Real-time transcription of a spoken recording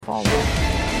fall.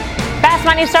 Fast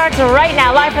Money starts right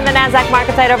now, live from the NASDAQ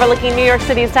market site overlooking New York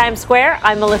City's Times Square.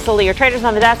 I'm Melissa Lee. Your traders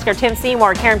on the desk are Tim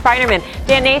Seymour, Karen Feinerman,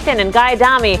 Dan Nathan, and Guy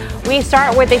Adami. We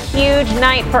start with a huge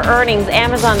night for earnings.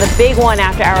 Amazon, the big one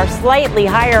after hours, slightly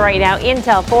higher right now.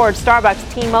 Intel, Ford,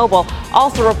 Starbucks, T-Mobile,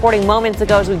 also reporting moments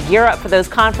ago as we gear up for those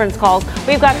conference calls.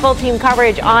 We've got full team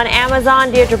coverage on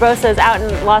Amazon. Deirdre Bosa is out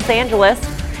in Los Angeles.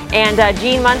 And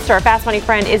Gene Munster, a Fast Money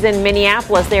friend, is in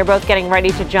Minneapolis. They are both getting ready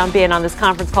to jump in on this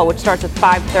conference call, which starts at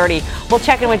 5:30. We'll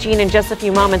check in with Gene in just a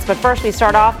few moments. But first, we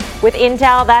start off with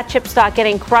Intel. That chip stock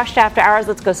getting crushed after hours.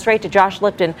 Let's go straight to Josh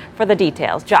Lipton for the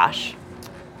details. Josh.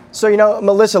 So,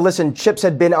 Melissa, listen, chips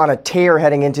had been on a tear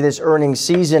heading into this earnings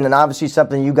season, and obviously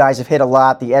something you guys have hit a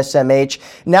lot, the SMH.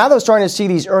 Now they're starting to see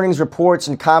these earnings reports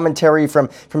and commentary from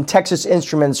Texas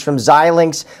Instruments, from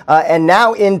Xilinx, and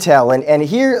now Intel. And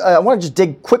here, I want to just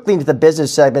dig quickly into the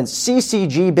business segments.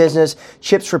 CCG business,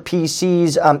 chips for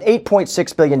PCs,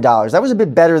 $8.6 billion. That was a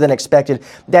bit better than expected.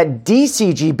 That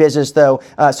DCG business, though,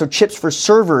 so chips for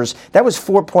servers, that was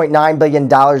 $4.9 billion.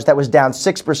 That was down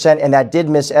 6%, and that did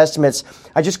miss estimates.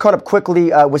 I just caught up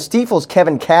quickly with Stifel's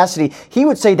Kevin Cassidy. He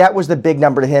would say that was the big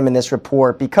number to him in this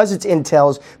report because it's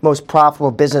Intel's most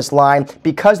profitable business line,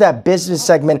 because that business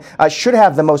segment should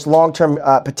have the most long-term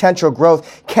potential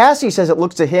growth. Cassidy says it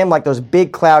looks to him like those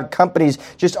big cloud companies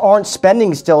just aren't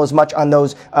spending still as much on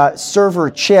those server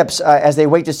chips as they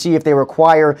wait to see if they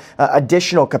require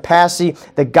additional capacity.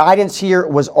 The guidance here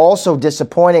was also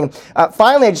disappointing.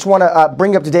 Finally, I just want to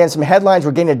bring up today on some headlines.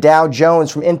 We're getting a Dow Jones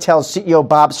from Intel's CEO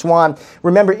Bob Swan.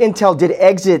 Remember, Intel did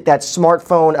exit that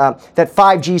smartphone, that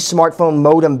 5G smartphone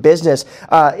modem business.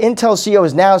 Intel CEO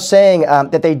is now saying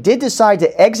that they did decide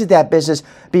to exit that business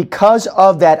because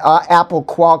of that Apple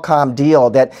Qualcomm deal,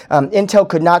 that Intel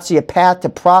could not see a path to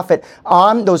profit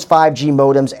on those 5G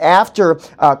modems after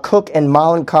Cook and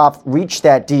Malenkov reached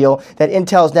that deal, that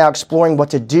Intel is now exploring what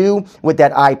to do with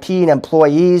that IP and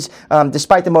employees.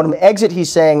 Despite the modem exit,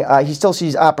 he's saying he still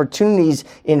sees opportunities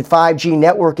in 5G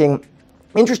networking.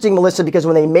 Interesting, Melissa, because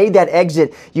when they made that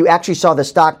exit, you actually saw the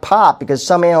stock pop because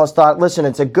some analysts thought, listen,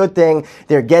 it's a good thing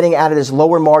they're getting out of this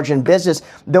lower margin business.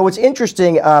 Though it's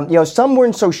interesting, some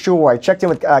weren't so sure. I checked in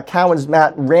with Cowen's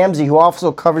Matt Ramsey, who also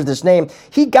covers this name.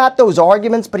 He got those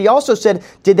arguments, but he also said,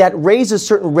 did that raise a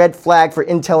certain red flag for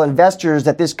Intel investors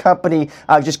that this company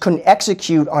just couldn't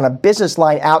execute on a business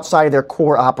line outside of their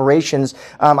core operations?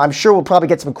 I'm sure we'll probably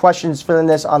get some questions for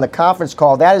this on the conference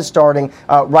call. That is starting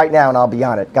right now, and I'll be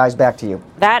on it. Guys, back to you.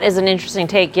 That is an interesting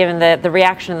take, given the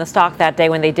reaction in the stock that day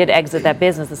when they did exit that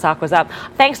business. The stock was up.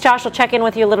 Thanks, Josh. I'll check in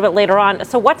with you a little bit later on.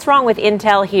 So what's wrong with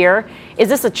Intel here? Is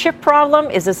this a chip problem?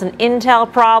 Is this an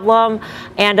Intel problem?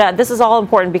 And this is all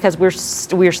important because we're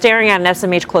staring at an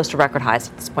SMH close to record highs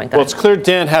at this point. Well, it's clear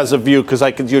Dan has a view because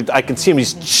I can see him.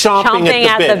 He's chomping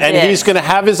at the bit. And he's going to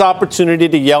have his opportunity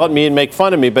to yell at me and make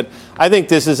fun of me. But I think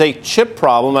this is a chip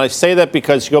problem. And I say that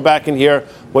because you go back and hear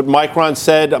what Micron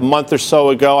said a month or so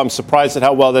ago. I'm surprised at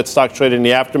how well that stock traded in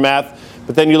the aftermath.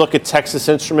 But then you look at Texas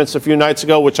Instruments a few nights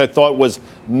ago, which I thought was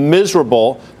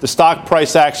miserable. The stock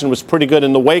price action was pretty good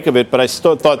in the wake of it, but I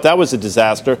still thought that was a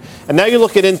disaster. And now you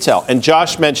look at Intel, and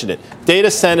Josh mentioned it. Data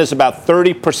center is about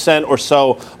 30% or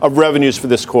so of revenues for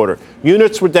this quarter.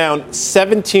 Units were down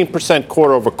 17%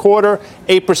 quarter over quarter,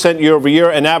 8% year over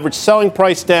year, and average selling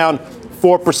price down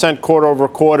 4% quarter over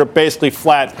quarter, basically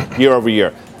flat year over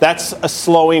year. That's a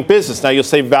slowing business. Now, you'll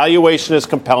say valuation is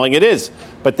compelling. It is.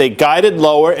 But they guided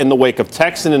lower in the wake of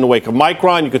Texan, in the wake of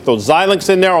Micron. You could throw Xilinx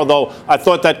in there, although I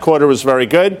thought that quarter was very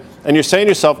good. And you're saying to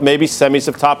yourself, maybe semis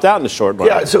have topped out in the short run.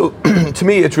 Yeah, so to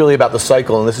me, it's really about the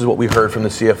cycle. And this is what we heard from the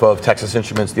CFO of Texas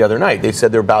Instruments the other night. They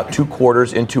said they're about 2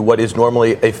 quarters into what is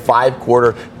normally a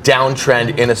 5-quarter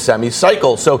downtrend in a semi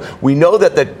cycle. So we know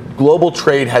that the global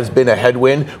trade has been a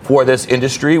headwind for this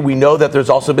industry. We know that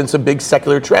there's also been some big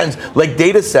secular trends like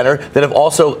data center that have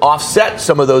also offset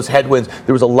some of those headwinds.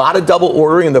 There was a lot of double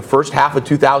ordering in the first half of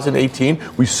 2018.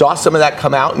 We saw some of that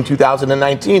come out in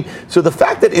 2019. So the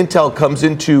fact that Intel comes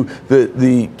into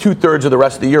the 2/3 of the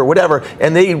rest of the year or whatever,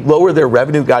 and they lower their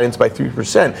revenue guidance by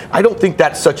 3%, I don't think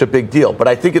that's such a big deal. But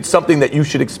I think it's something that you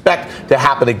should expect to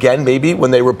happen again, maybe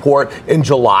when they report in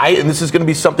July, and this is going to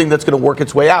be something that's going to work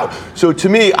its way out. So to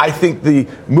me, I think the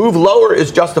move lower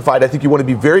is justified. I think you want to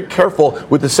be very careful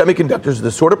with the semiconductors,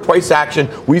 the sort of price action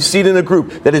we've seen in a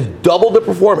group that has doubled the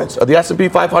performance of the S&P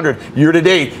 500 year to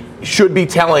date should be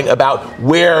telling about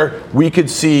where we could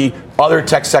see other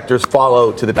tech sectors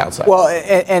follow to the downside. Well,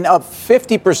 and up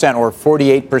 50% or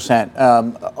 48%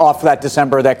 off that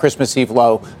December, that Christmas Eve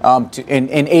low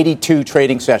in 82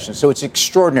 trading sessions. So it's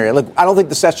extraordinary. Look, I don't think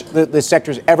the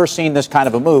sector's ever seen this kind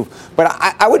of a move. But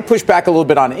I would push back a little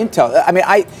bit on Intel. I mean,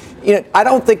 I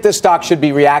don't think this stock should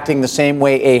be reacting the same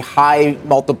way a high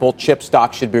multiple chip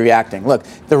stock should be reacting. Look,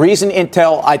 the reason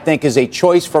Intel, I think, is a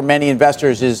choice for many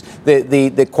investors is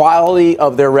the quality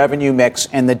of their revenue mix,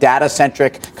 and the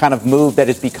data-centric kind of move that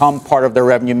has become part of their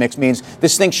revenue mix means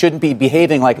this thing shouldn't be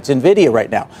behaving like it's NVIDIA right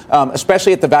now,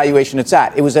 especially at the valuation it's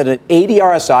at. It was at an 80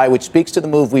 RSI, which speaks to the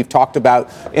move we've talked about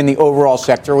in the overall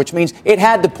sector, which means it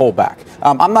had to pull back.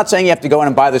 I'm not saying you have to go in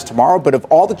and buy this tomorrow, but of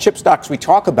all the chip stocks we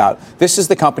talk about, this is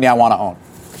the company I want to own.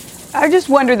 I just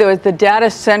wonder, though, is the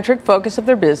data-centric focus of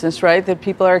their business, right, that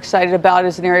people are excited about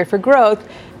as an area for growth.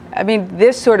 I mean,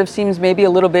 this sort of seems maybe a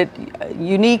little bit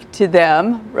unique to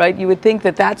them, right? You would think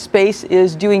that space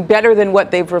is doing better than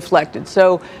what they've reflected.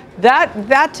 So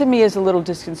that to me is a little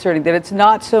disconcerting, that it's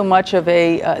not so much of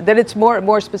that it's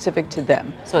more specific to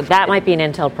them. So that might be an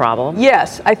Intel problem.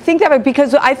 Yes, I think that,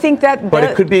 because I think that. But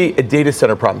it could be a data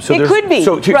center problem. So it could be.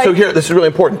 So here, this is really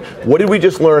important. What did we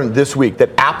just learn this week?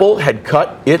 That Apple had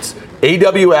cut its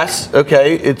AWS,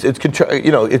 okay,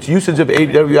 its usage of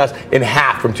AWS in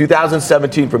half from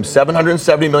 2017, from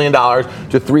 $770 million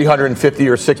to 350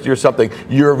 or 60 or something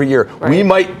year over year. Right. We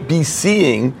might be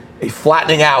seeing a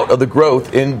flattening out of the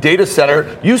growth in data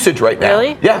center usage right now.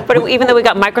 Really? Yeah. But even though we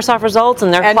got Microsoft results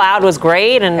and their cloud was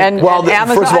great, and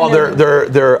Amazon, first of all,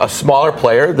 they're a smaller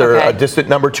player. They're a distant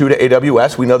number 2 to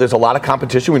AWS. We know there's a lot of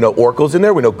competition. We know Oracle's in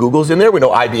there. We know Google's in there. We know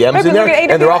IBM's in there,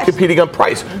 and they're all competing on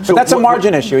price. So that's a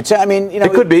margin issue.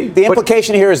 It could be. The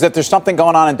implication here is that there's something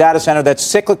going on in data center that's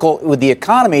cyclical with the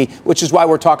economy, which is why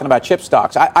we're talking about chip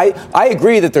stocks. I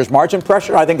agree that there's margin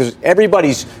pressure. I think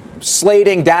everybody's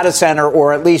slating data center,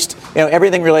 or at least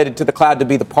everything related to the cloud, to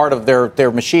be the part of their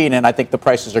machine, and I think the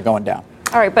prices are going down.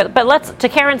 All right, but let's, to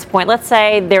Karen's point, let's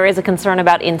say there is a concern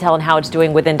about Intel and how it's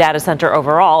doing within data center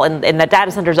overall, and that data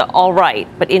centers are all right,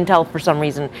 but Intel for some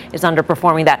reason is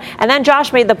underperforming that. And then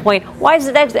Josh made the point, why is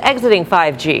it exiting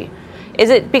 5G?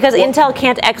 Is it because Intel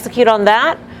can't execute on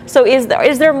that? So is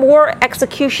there more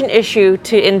execution issue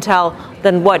to Intel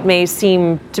than what may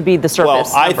seem to be the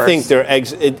surface? Well, I think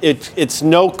it's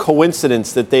no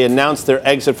coincidence that they announced their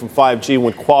exit from 5G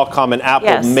when Qualcomm and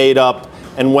Apple made up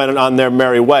and went on their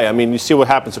merry way. I mean, you see what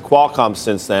happens to Qualcomm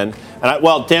since then.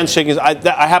 And Dan's shaking.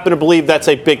 I happen to believe that's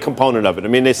a big component of it. I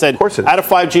mean, they said out of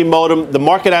 5G modem, the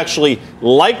market actually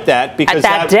liked that because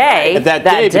that day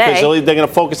because they're going to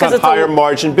focus on higher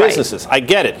margin businesses. Right. I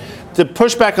get it. To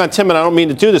push back on Tim, and I don't mean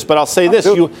to do this, but I'll say this.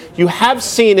 You have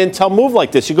seen Intel move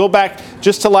like this. You go back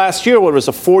just to last year when it was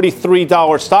a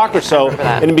 $43 stock or so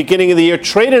in the beginning of the year,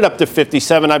 traded up to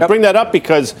 57. I bring that up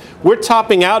because we're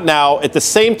topping out now at the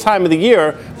same time of the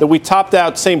year that we topped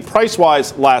out same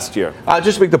price-wise last year. I'll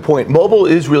just make the point. Mobile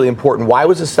is really important. Why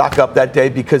was the stock up that day?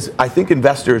 Because I think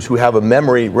investors who have a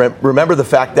memory remember the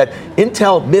fact that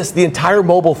Intel missed the entire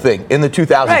mobile thing in the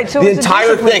 2000s. Right, so the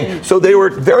entire thing. So they were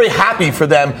very happy for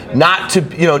them not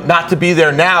to be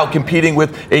there now, competing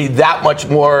with a that much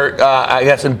more,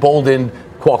 emboldened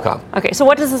Qualcomm. Okay, so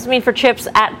what does this mean for chips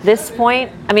at this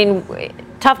point? I mean,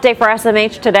 tough day for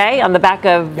SMH today on the back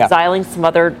of Xilinx. Some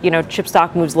other, chip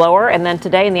stock moves lower, and then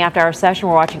today in the after-hour session,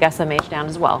 we're watching SMH down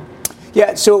as well.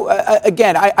 Yeah, so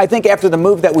again, I think after the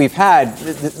move that we've had,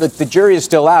 the jury is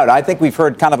still out. I think we've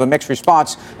heard kind of a mixed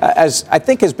response. As I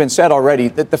think has been said already,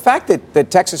 the fact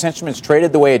that Texas Instruments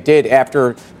traded the way it did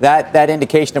after that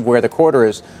indication of where the quarter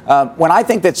is, when I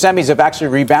think that semis have actually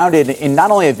rebounded in not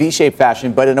only a V-shaped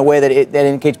fashion, but in a way that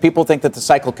indicates people think that the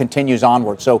cycle continues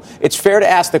onward. So it's fair to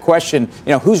ask the question,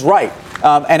 who's right?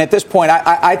 And at this point,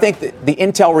 I think that the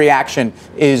Intel reaction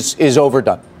is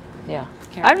overdone. Yeah.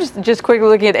 I'm just quickly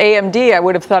looking at AMD. I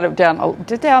would have thought it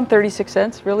down 36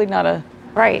 cents. Really not a...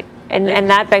 Right. And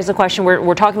that begs the question,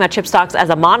 we're talking about chip stocks as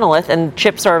a monolith, and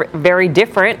chips are very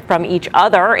different from each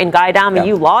other. And Guy Dami,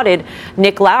 you lauded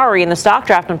Nick Lowry in the stock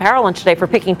draft on Power Lunch today for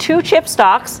picking two chip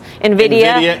stocks, NVIDIA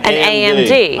and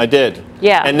AMD. I did.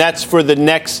 Yeah. And that's for the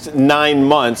next 9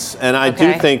 months. And I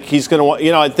do think he's going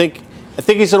to, I think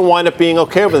he's going to wind up being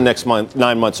okay over the next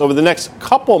 9 months. Over the next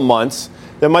couple months,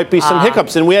 there might be some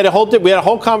hiccups, and we had a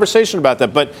whole conversation about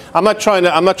that. But I'm not trying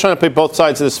to play both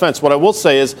sides of this fence. What I will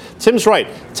say is, Tim's right.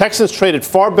 Texans traded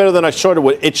far better than I thought it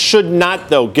would. It should not,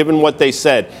 though, given what they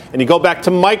said. And you go back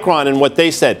to Micron and what they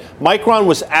said. Micron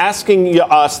was asking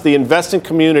us, the investing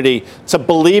community, to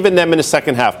believe in them in the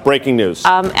second half. Breaking news.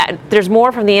 There's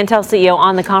more from the Intel CEO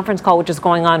on the conference call, which is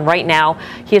going on right now.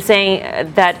 He is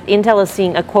saying that Intel is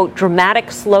seeing a quote dramatic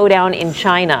slowdown in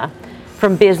China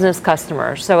from business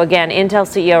customers. So again, Intel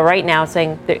CEO right now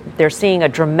saying they're seeing a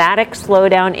dramatic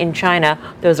slowdown in China.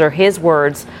 Those are his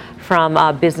words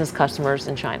from business customers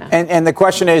in China. And the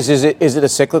question is it a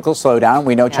cyclical slowdown?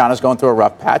 We know China's going through a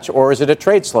rough patch, or is it a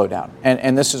trade slowdown?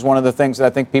 And this is one of the things that I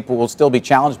think people will still be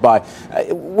challenged by.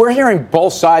 We're hearing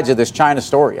both sides of this China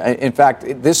story. In fact,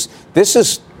 this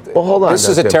is... Well, hold on. This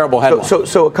is a terrible headline.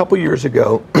 So a couple years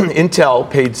ago, Intel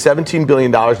paid $17 billion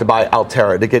to buy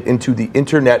Altera to get into the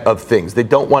Internet of Things. They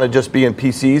don't want to just be in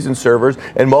PCs and servers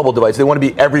and mobile devices. They want to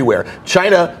be everywhere.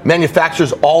 China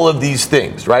manufactures all of these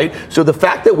things, right? So the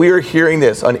fact that we are hearing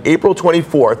this on April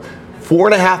 24th,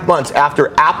 4.5 months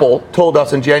after Apple told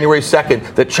us on January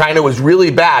 2nd that China was really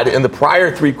bad in the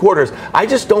prior 3 quarters, I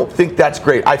just don't think that's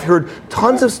great. I've heard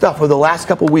tons of stuff over the last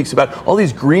couple of weeks about all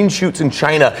these green shoots in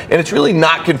China, and it's really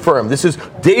not confirmed. This is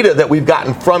data that we've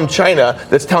gotten from China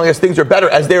that's telling us things are better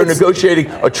as they're negotiating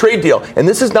a trade deal. And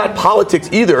this is not politics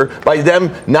either by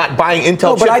them not buying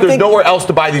Intel chips. There's nowhere else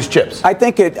to buy these chips. I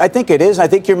think it is. I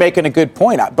think you're making a good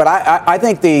point. But I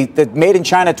think the Made in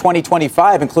China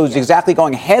 2025 includes exactly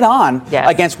going head on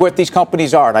against what these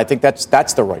companies are. And I think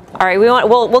that's the right point. All right,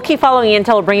 we'll keep following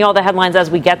Intel. We'll bring you all the headlines as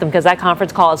we get them, because that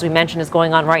conference call, as we mentioned, is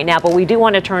going on right now. But we do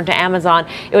want to turn to Amazon.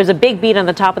 It was a big beat on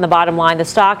the top and the bottom line. The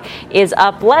stock is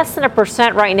up less than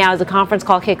 1% right now as the conference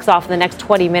call kicks off in the next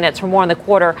 20 minutes. For more on the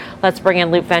quarter, let's bring in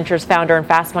Loop Ventures founder and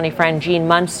Fast Money friend Gene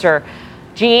Munster.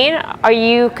 Gene, are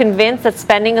you convinced that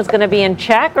spending is going to be in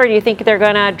check, or do you think they're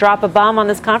going to drop a bomb on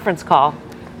this conference call?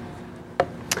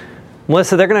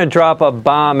 Melissa, they're going to drop a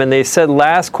bomb, and they said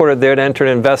last quarter they'd enter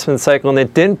an investment cycle, and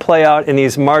it didn't play out in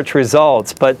these March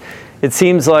results. But it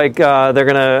seems like they're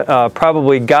going to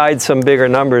probably guide some bigger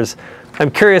numbers.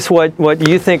 I'm curious what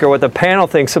you think or what the panel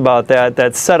thinks about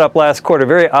that set up last quarter.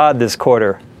 Very odd this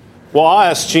quarter. Well, I'll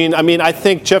ask Gene. I mean, I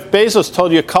think Jeff Bezos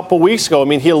told you a couple weeks ago. I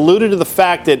mean, he alluded to the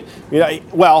fact that,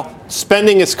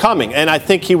 spending is coming. And I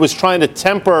think he was trying to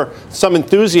temper some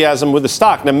enthusiasm with the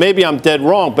stock. Now, maybe I'm dead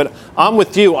wrong, but I'm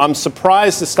with you. I'm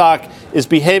surprised the stock is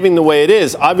behaving the way it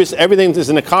is. Obviously, everything is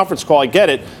in a conference call. I get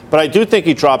it. But I do think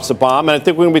he drops a bomb. And I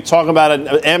think we're going to be talking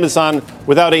about Amazon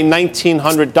without a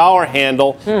 $1,900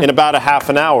 handle in about a half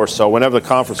an hour or so, whenever the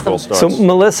conference call starts. So,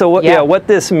 Melissa, what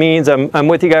this means, I'm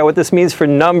with you, Guy. What this means for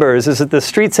numbers is that the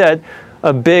street's had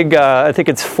a big, I think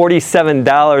it's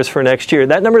 $47 for next year.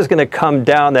 That number is going to come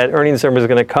down. That earnings number is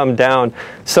going to come down.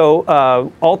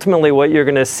 So ultimately what you're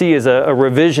going to see is a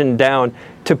revision down.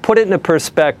 To put it into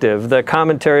perspective, the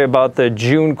commentary about the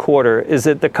June quarter is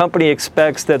that the company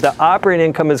expects that the operating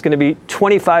income is going to be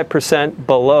 25%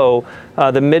 below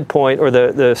the midpoint or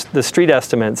the street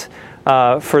estimates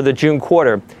for the June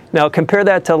quarter. Now, compare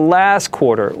that to last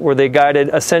quarter, where they guided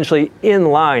essentially in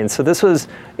line. So this was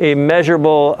a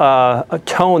measurable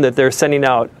tone that they're sending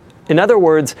out. In other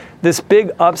words, this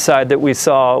big upside that we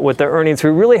saw with the earnings, we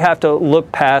really have to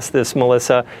look past this,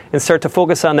 Melissa, and start to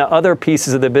focus on the other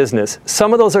pieces of the business.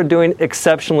 Some of those are doing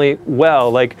exceptionally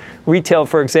well, like retail,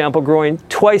 for example, growing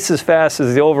twice as fast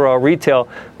as the overall retail,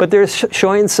 but they're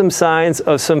showing some signs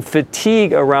of some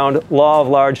fatigue around law of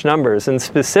large numbers. And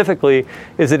specifically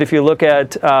is that if you look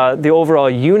at the overall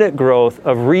unit growth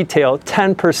of retail,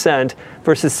 10%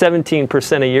 versus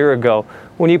 17% a year ago.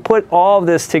 When you put all of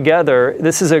this together,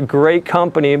 this is a great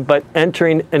company, but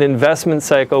entering an investment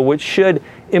cycle, which should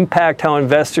impact how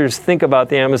investors think about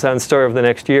the Amazon story over the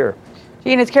next year.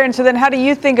 Gene, it's Karen. So then how do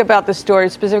you think about the story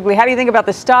specifically? How do you think about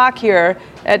the stock here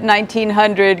at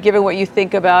 1,900, given what you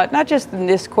think about, not just in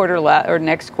this quarter or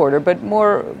next quarter, but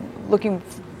more looking,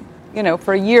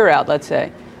 for a year out, let's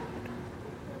say?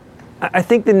 I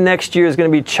think the next year is going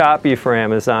to be choppy for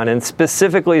Amazon, and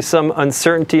specifically some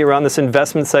uncertainty around this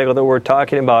investment cycle that we're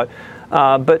talking about.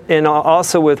 But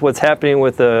also with what's happening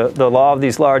with the law of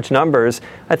these large numbers,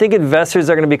 I think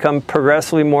investors are going to become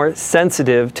progressively more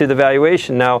sensitive to the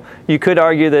valuation. Now, you could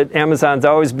argue that Amazon's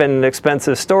always been an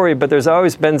expensive story, but there's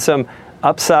always been some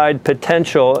upside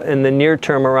potential in the near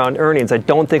term around earnings. I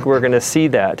don't think we're going to see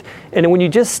that. And when you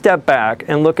just step back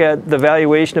and look at the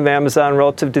valuation of Amazon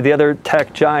relative to the other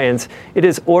tech giants, it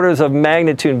is orders of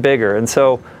magnitude bigger. And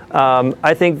so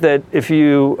I think that if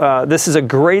this is a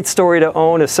great story to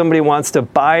own if somebody wants to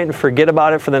buy it and forget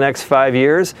about it for the next 5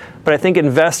 years. But I think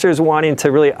investors wanting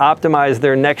to really optimize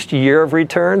their next year of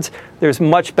returns, there's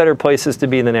much better places to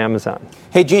be than Amazon.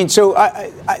 Hey, Gene, so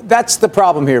that's the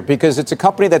problem here, because it's a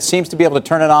company that seems to be able to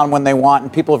turn it on when they want,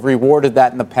 and people have rewarded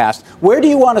that in the past. Where do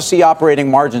you want to see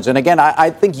operating margins? And again, I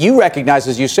think you recognize,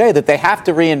 as you say, that they have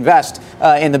to reinvest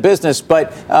in the business.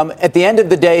 But at the end of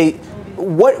the day,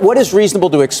 what is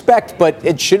reasonable to expect,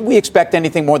 but should we expect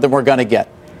anything more than we're going to get?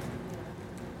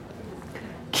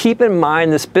 Keep in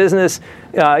mind this business,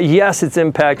 yes, it's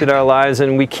impacted our lives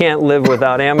and we can't live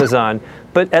without Amazon,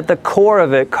 But at the core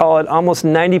of it, call it almost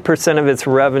 90% of its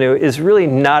revenue is really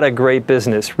not a great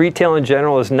business. Retail in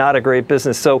general is not a great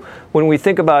business. So when we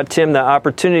think about, Tim, the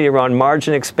opportunity around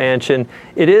margin expansion,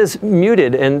 it is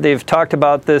muted. And they've talked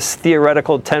about this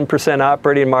theoretical 10%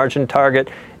 operating margin target.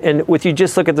 And if you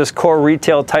just look at this core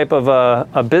retail type of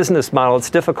a business model, it's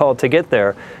difficult to get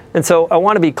there. And so I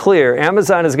want to be clear,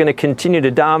 Amazon is going to continue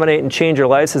to dominate and change your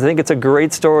lives. I think it's a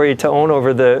great story to own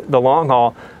over the long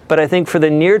haul. But I think for the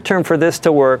near term, for this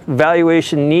to work,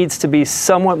 valuation needs to be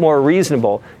somewhat more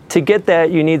reasonable. To get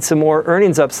that, you need some more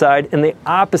earnings upside, and the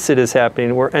opposite is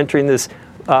happening. We're entering this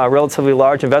relatively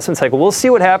large investment cycle. We'll see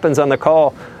what happens on the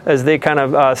call as they kind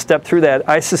of step through that.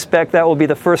 I suspect that will be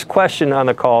the first question on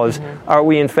the call is, are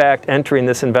we in fact entering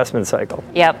this investment cycle?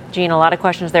 Yep, Gene, a lot of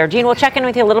questions there. Gene, we'll check in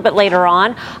with you a little bit later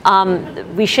on.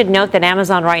 We should note that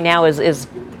Amazon right now is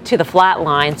to the flat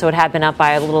line, so it had been up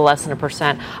by a little less than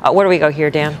 1%. Where do we go here,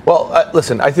 Dan? Well,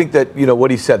 listen, I think that, what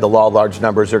he said, the law of large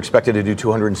numbers, are expected to do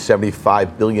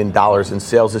 $275 billion in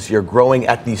sales this year, growing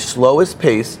at the slowest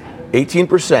pace,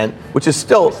 18%, which is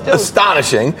still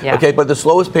astonishing, okay, but the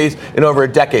slowest pace in over a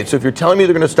decade. So if you're telling me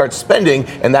they're going to start spending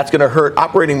and that's going to hurt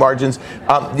operating margins,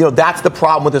 that's the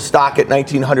problem with the stock at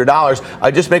 $1,900. I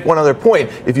just make one other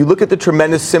point. If you look at the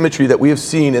tremendous symmetry that we have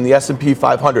seen in the S&P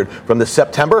 500 from the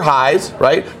September highs,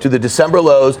 right, to the December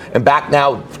lows and back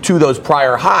now to those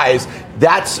prior highs,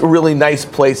 that's a really nice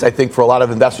place, I think, for a lot of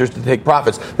investors to take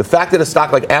profits. The fact that a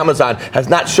stock like Amazon has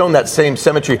not shown that same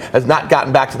symmetry, has not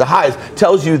gotten back to the highs,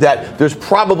 tells you that there's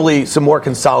probably some more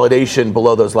consolidation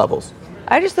below those levels.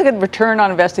 I just look at return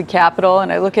on invested capital,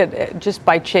 and I look at, just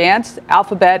by chance,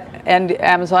 Alphabet and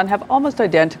Amazon have almost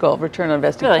identical return on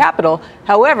invested capital.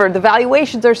 However, the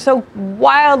valuations are so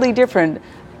wildly different.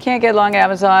 Can't get long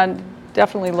Amazon,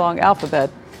 definitely long Alphabet.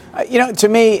 To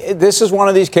me, this is one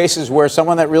of these cases where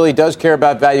someone that really does care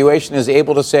about valuation is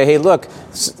able to say, hey, look,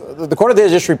 the quarter they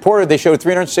just reported, they showed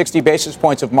 360 basis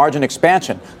points of margin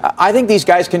expansion. I think these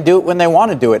guys can do it when they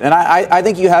want to do it. And I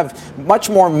think you have much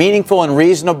more meaningful and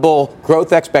reasonable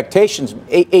growth expectations.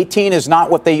 18 is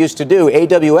not what they used to do.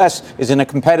 AWS is in a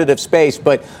competitive space,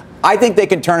 but I think they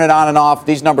can turn it on and off.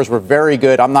 These numbers were very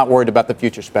good. I'm not worried about the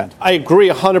future spend. I agree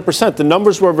 100%. The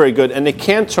numbers were very good, and they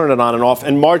can turn it on and off,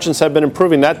 and margins have been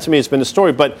improving. That, to me, has been the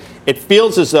story. But it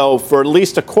feels as though for at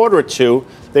least a quarter or two,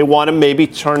 they want to maybe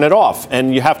turn it off.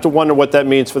 And you have to wonder what that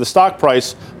means for the stock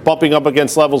price, bumping up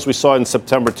against levels we saw in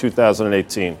September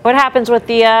 2018. What happens with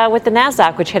the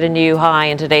NASDAQ, which hit a new high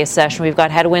in today's session? We've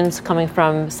got headwinds coming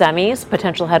from semis,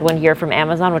 potential headwind here from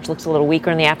Amazon, which looks a little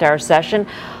weaker in the after-hour session.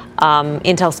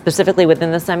 Intel specifically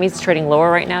within the semis trading lower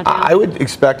right now, Dan? I would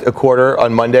expect a quarter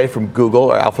on Monday from Google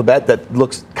or Alphabet that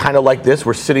looks kind of like this.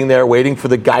 We're sitting there waiting for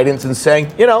the guidance and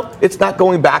saying, it's not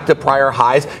going back to prior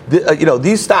highs.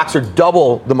 These stocks are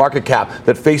double the market cap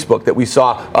that Facebook that we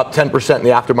saw up 10% in the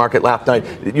aftermarket last night.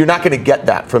 You're not going to get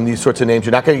that from these sorts of names.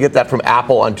 You're not going to get that from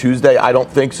Apple on Tuesday. I don't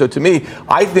think so. To me,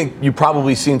 I think you've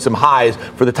probably seen some highs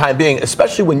for the time being,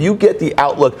 especially when you get the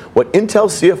outlook, what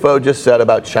Intel's CFO just said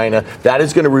about China. That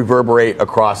is going to reverberate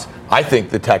across, I think,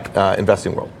 the tech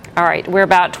investing world. All right, we're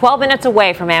about 12 minutes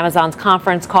away from Amazon's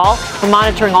conference call. We're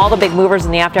monitoring all the big movers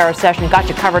in the after-hour session. Got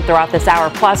you covered throughout this hour.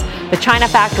 Plus, the China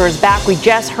factor is back. We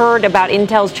just heard about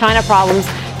Intel's China problems.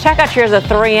 Check out shares of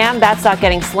 3M. That stock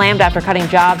getting slammed after cutting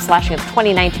jobs, slashing its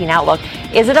 2019 outlook.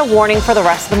 Is it a warning for the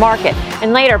rest of the market?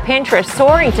 And later, Pinterest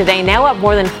soaring today, now up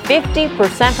more than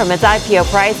 50% from its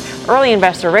IPO price. Early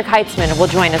investor Rick Heitzman will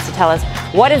join us to tell us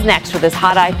what is next for this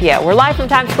hot IPO. We're live from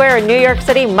Times Square in New York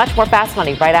City. Much more Fast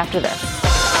Money right after this.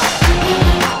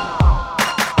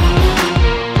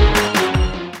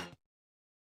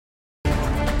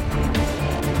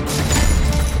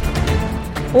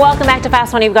 Welcome back to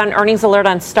Fast Money. We've got an earnings alert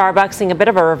on Starbucks, seeing a bit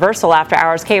of a reversal after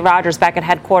hours. Kate Rogers back at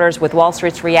headquarters with Wall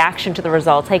Street's reaction to the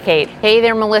results. Hey, Kate. Hey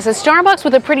there, Melissa. Starbucks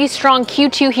with a pretty strong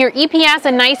Q2 here. EPS,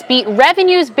 a nice beat.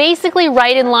 Revenues basically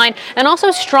right in line, and also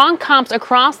strong comps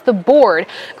across the board.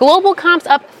 Global comps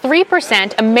up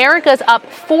 3%. America's up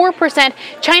 4%.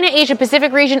 China, Asia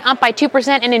Pacific region up by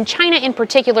 2%. And in China in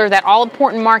particular, that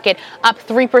all-important market, up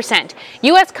 3%.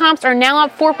 U.S. comps are now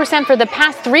up 4% for the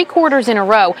past 3 quarters in a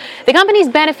row. The company's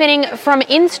benefiting from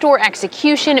in-store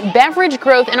execution, beverage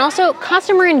growth, and also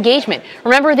customer engagement.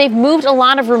 Remember, they've moved a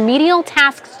lot of remedial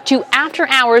tasks to after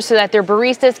hours so that their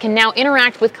baristas can now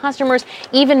interact with customers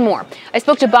even more. I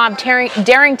spoke to Bob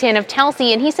Darrington of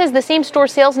Telsey, and he says the same-store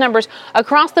sales numbers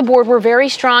across the board were very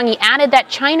strong. He added that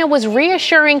China was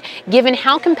reassuring given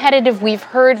how competitive we've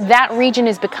heard that region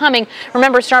is becoming.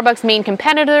 Remember, Starbucks' main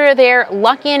competitor there,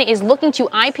 Luckin, is looking to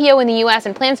IPO in the U.S.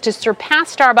 and plans to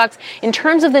surpass Starbucks in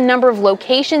terms of the number of locations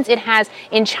locations it has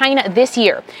in China this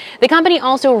year. The company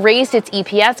also raised its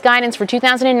EPS guidance for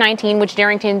 2019, which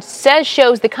Darrington says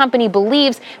shows the company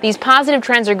believes these positive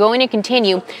trends are going to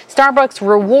continue. Starbucks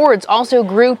Rewards also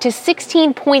grew to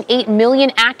 16.8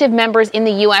 million active members in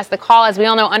the U.S. The call, as we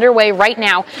all know, underway right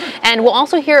now. And we'll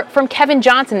also hear from Kevin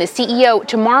Johnson, the CEO,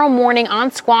 tomorrow morning on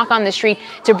Squawk on the Street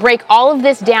to break all of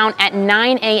this down at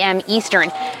 9 a.m. Eastern.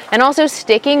 And also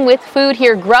sticking with food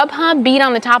here, Grubhub beat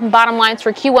on the top and bottom lines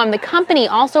for Q1. The company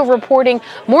also reporting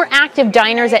more active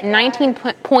diners at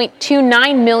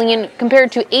 19.29 million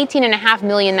compared to 18.5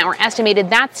 million that were estimated.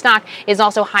 That stock is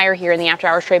also higher here in the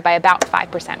after-hours trade by about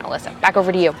 5%. Melissa, back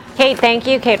over to you. Kate, thank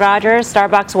you. Kate Rogers.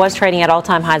 Starbucks was trading at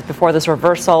all-time highs before this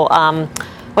reversal.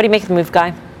 What do you make of the move,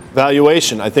 Guy?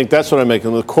 Valuation. I think that's what I'm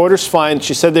making. The quarter's fine.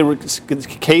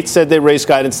 Kate said they raised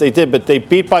guidance. They did, but they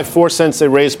beat by 4 cents. They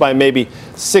raised by maybe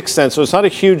 6 cents. So it's not a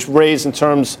huge raise in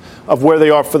terms of where they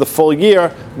are for the full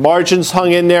year. Margins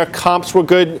hung in there. Comps were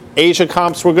good. Asia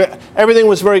comps were good. Everything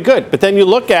was very good. But then you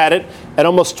look at it at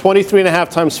almost 23.5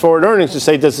 times forward earnings to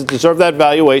say, does it deserve that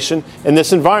valuation in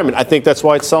this environment? I think that's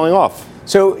why it's selling off.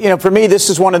 So, for me, this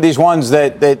is one of these ones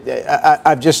that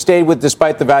I've just stayed with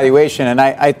despite the valuation. And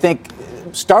I think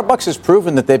Starbucks has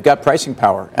proven that they've got pricing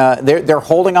power. They're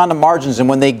holding on to margins, and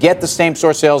when they get the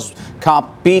same-store sales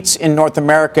comp beats in North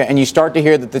America, and you start to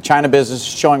hear that the China business is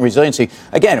showing resiliency,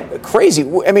 again, crazy.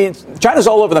 I mean, China's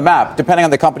all over the map, depending on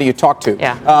the company you talk to.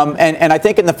 Yeah. And I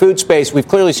think in the food space, we've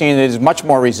clearly seen it is much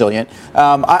more resilient.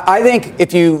 I think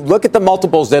if you look at the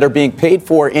multiples that are being paid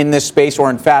for in this space or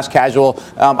in fast casual,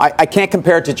 I can't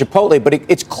compare it to Chipotle, but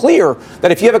it's clear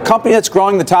that if you have a company that's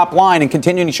growing the top line and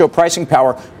continuing to show pricing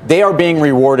power, they are being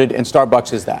rewarded, and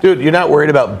Starbucks is that. Dude, you're not worried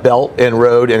about Belt and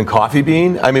Road and Coffee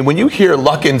Bean? I mean, when you hear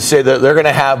Luckin say that they're going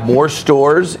to have more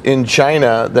stores in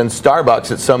China than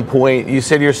Starbucks at some point, you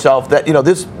say to yourself that,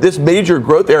 this major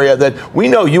growth area that we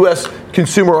know U.S.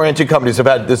 consumer-oriented companies have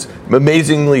had this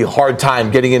amazingly hard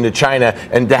time getting into China,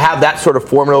 and to have that sort of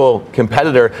formidable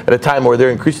competitor at a time where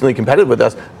they're increasingly competitive with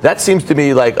us, that seems to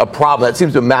me like a problem. That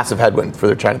seems to be a massive headwind for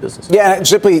their China business. Yeah,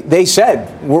 simply, they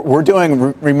said, we're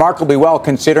doing remarkably well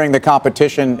considering the competition,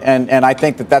 and I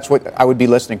think that's what I would be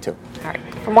listening to. All right.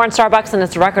 For more on Starbucks and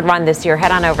its record run this year,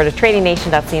 head on over to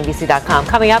tradingnation.cnbc.com.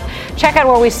 Coming up, check out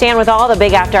where we stand with all the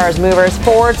big after-hours movers.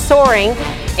 Ford soaring.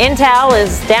 Intel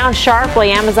is down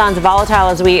sharply. Amazon's volatile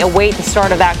as we await the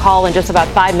start of that call in just about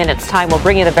 5 minutes' time. We'll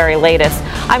bring you the very latest.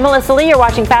 I'm Melissa Lee. You're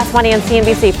watching Fast Money on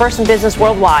CNBC. First in business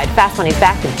worldwide. Fast Money's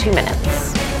back in 2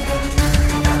 minutes.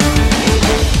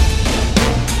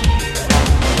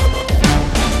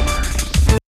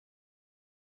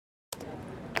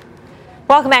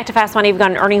 Welcome back to Fast Money. We've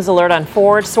got an earnings alert on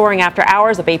Ford soaring after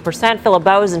hours of 8%. Phil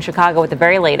Bowes in Chicago with the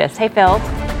very latest. Hey, Phil.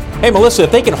 Hey, Melissa,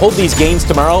 if they can hold these gains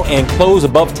tomorrow and close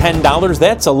above $10,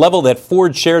 that's a level that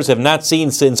Ford shares have not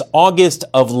seen since August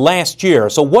of last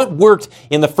year. So what worked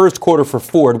in the first quarter for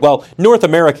Ford? Well, North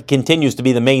America continues to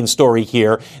be the main story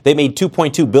here. They made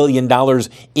 $2.2 billion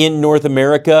in North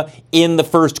America in the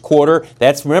first quarter.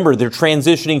 Remember, they're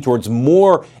transitioning towards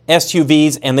more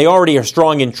SUVs, and they already are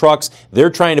strong in trucks. They're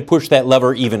trying to push that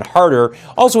lever even harder.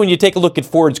 Also, when you take a look at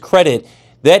Ford's credit,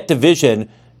 that division,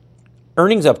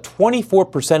 earnings up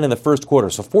 24% in the first quarter.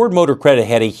 So Ford Motor Credit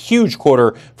had a huge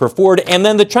quarter for Ford. And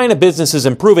then the China business is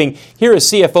improving. Here is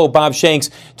CFO Bob Shanks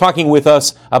talking with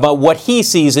us about what he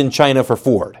sees in China for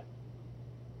Ford.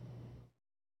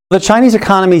 The Chinese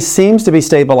economy seems to be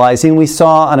stabilizing. We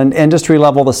saw on an industry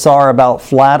level the SAAR about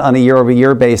flat on a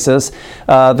year-over-year basis.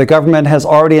 The government has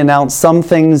already announced some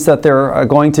things that they're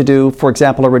going to do, for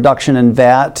example, a reduction in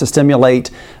VAT to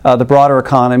stimulate the broader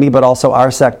economy, but also our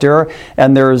sector.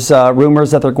 And there's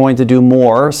rumors that they're going to do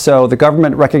more. So the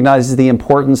government recognizes the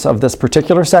importance of this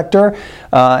particular sector,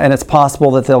 and it's possible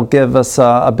that they'll give us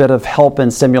a bit of help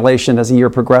and stimulation as the year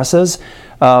progresses.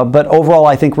 But overall,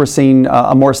 I think we're seeing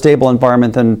a more stable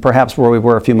environment than perhaps where we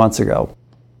were a few months ago.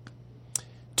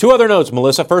 Two other notes,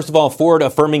 Melissa. First of all, Ford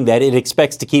affirming that it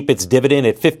expects to keep its dividend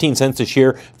at 15 cents a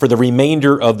share for the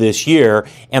remainder of this year.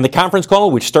 And the conference call,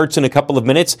 which starts in a couple of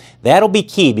minutes, that'll be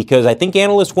key because I think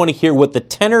analysts want to hear what the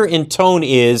tenor and tone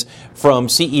is from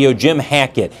CEO Jim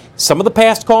Hackett. Some of the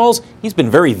past calls, he's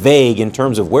been very vague in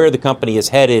terms of where the company is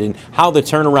headed and how the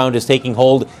turnaround is taking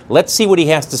hold. Let's see what he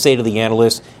has to say to the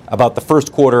analysts about the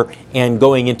first quarter and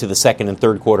going into the second and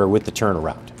third quarter with the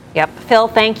turnaround. Yep. Phil,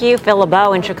 thank you. Phil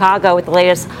LeBeau in Chicago with the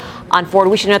latest on Ford.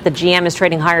 We should note that GM is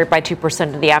trading higher by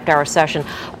 2% in the after-hour session.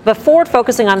 But Ford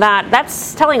focusing on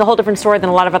that's telling a whole different story than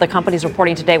a lot of other companies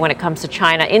reporting today when it comes to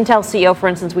China. Intel CEO, for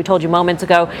instance, we told you moments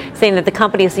ago, saying that the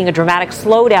company is seeing a dramatic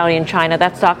slowdown in China.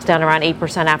 That stock's down around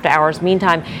 8% after hours.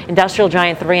 Meantime, industrial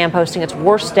giant 3M posting its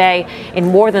worst day in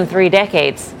more than 3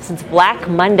 decades, since Black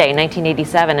Monday,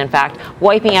 1987, in fact,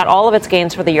 wiping out all of its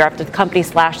gains for the year after the company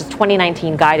slashed its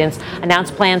 2019 guidance,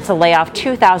 announced plans to lay off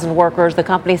 2,000 workers, the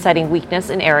company citing weakness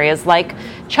in areas like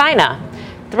China.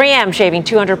 3M shaving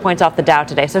 200 points off the Dow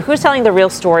today. So who's telling the real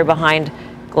story behind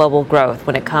global growth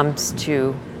when it comes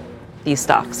to these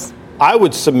stocks? I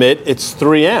would submit it's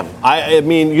 3M. I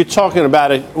mean, you're talking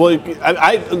about it. Well,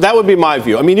 that would be my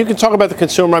view. I mean, you can talk about the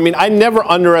consumer. I mean, I never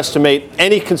underestimate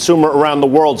any consumer around the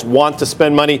world's want to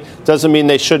spend money. Doesn't mean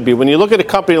they should be. When you look at a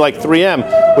company like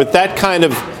 3M with that kind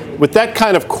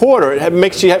of quarter, it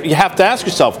makes you have to ask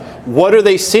yourself, what are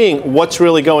they seeing? What's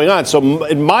really going on? So,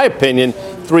 in my opinion,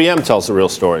 3M tells the real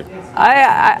story.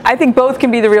 I think both can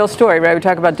be the real story, right? We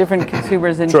talk about different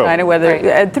consumers in China. Whether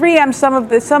at 3M,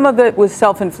 some of it was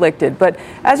self-inflicted, but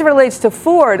as it relates to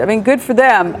Ford, I mean, good for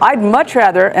them. I'd much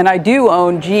rather, and I do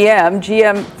own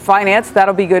GM Finance.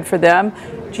 That'll be good for them.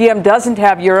 GM doesn't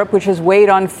have Europe, which has weighed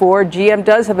on Ford. GM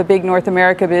does have a big North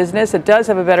America business. It does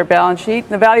have a better balance sheet, and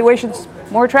the valuation's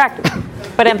more attractive.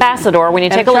 But Ambassador, when you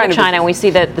take a look at China and we see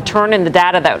that the turn in the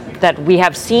data that we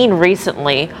have seen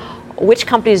recently, which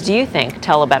companies do you think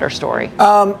tell a better story?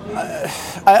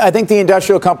 I think the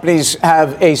industrial companies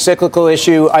have a cyclical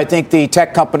issue. I think the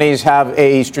tech companies have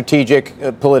a strategic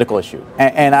political issue.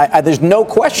 And there's no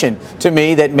question to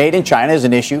me that made in China is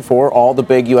an issue for all the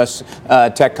big U.S.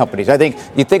 Tech companies. I think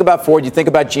you think about Ford, you think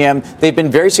about GM, they've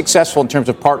been very successful in terms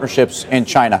of partnerships in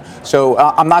China. So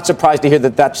I'm not surprised to hear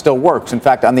that still works. In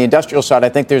fact, on the industrial side, I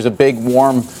think there's a big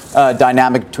warm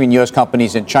dynamic between U.S.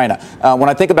 companies and China. When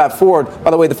I think about Ford, by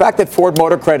the way, the fact that Ford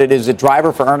Motor Credit is a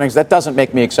driver for earnings, that doesn't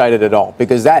make me excited at all,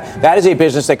 because that is a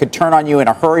business that could turn on you in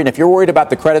a hurry. And if you're worried about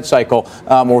the credit cycle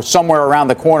or somewhere around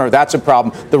the corner, that's a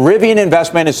problem. The Rivian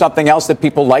investment is something else that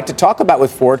people like to talk about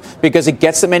with Ford because it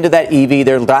gets them into that EV.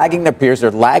 They're lagging their peers. They're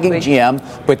lagging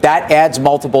GM, but that adds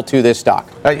multiple to this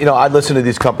stock. I listen to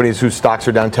these companies whose stocks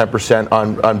are down 10%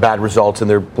 on bad results, and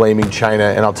they're blaming China.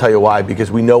 And I'll tell you why,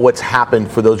 because we know what's happened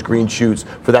for those green shoots,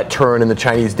 for that turn in the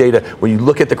Chinese data. When you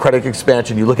look at the credit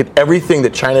expansion, you look at everything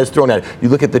that China has thrown at it. You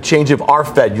look at the change of our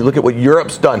Fed. You look at what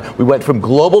Europe's done. We went from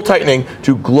global tightening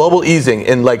to global easing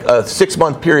in like a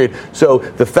 6-month period. So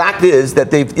the fact is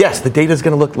that the data is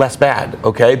going to look less bad,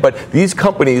 okay? But these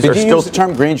companies are still... Did you use the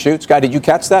term green shoots? Guy, did you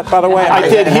catch that, by the way? I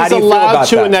did. He's allowed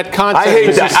to in that context. I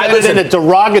hate that. He said it in a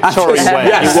derogatory way.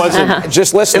 Yes. He wasn't...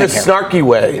 Just listening. In a snarky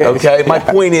way, okay? My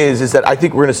point is that I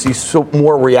think we're going to see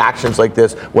more reactions like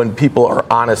this when people are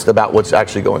honest about what's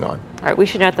actually going on. All right, we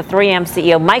should note the 3M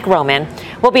CEO, Mike Roman,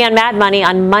 will be on Mad Money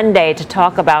on Monday to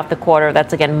talk about the quarter.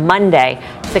 That's, again, Monday,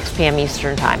 6 p.m.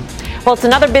 Eastern time. Well, it's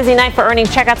another busy night for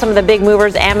earnings. Check out some of the big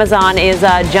movers. Amazon is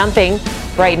jumping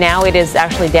right now. It is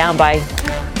actually down by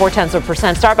 0.4%.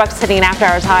 Starbucks hitting an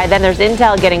after-hours high. Then there's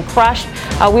Intel getting crushed.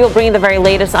 We will bring you the very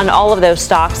latest on all of those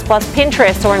stocks. Plus,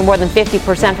 Pinterest soaring more than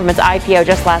 50% from its IPO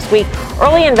just last week.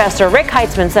 Early investor Rick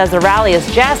Heitzmann says the rally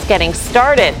is just getting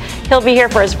started. He'll be here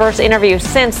for his first interview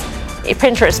since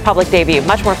Pinterest's public debut.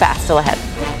 Much more fast still ahead.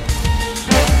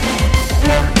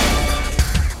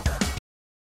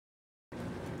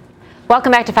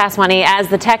 Welcome back to Fast Money. As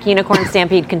the tech unicorn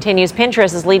stampede continues,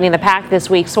 Pinterest is leading the pack this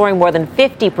week, soaring more than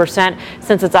 50%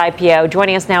 since its IPO.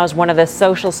 Joining us now is one of the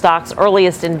social stock's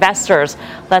earliest investors.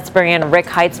 Let's bring in Rick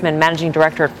Heitzmann, Managing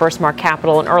Director at Firstmark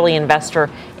Capital, an early investor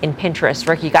in Pinterest.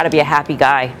 Rick, you got to be a happy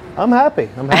guy. I'm happy.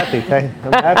 I'm happy.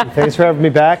 Thanks for having me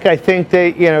back. I think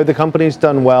that, the company's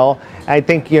done well. I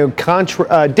think,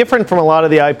 different from a lot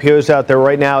of the IPOs out there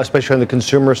right now, especially on the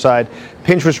consumer side,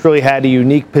 Pinterest really had a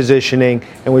unique positioning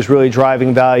and was really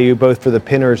driving value both for the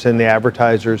pinners and the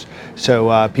advertisers.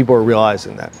 So people are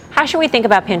realizing that. How should we think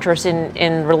about Pinterest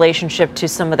in relationship to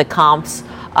some of the comps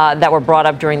that were brought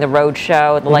up during the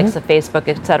roadshow, the likes of Facebook,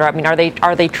 et cetera? I mean,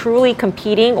 are they truly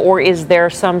competing, or is there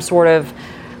some sort of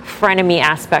frenemy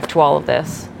aspect to all of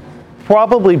this?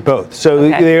 Probably both. So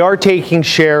They are taking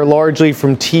share largely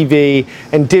from TV,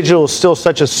 and digital is still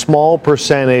such a small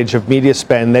percentage of media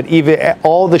spend that even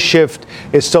all the shift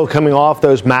is still coming off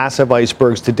those massive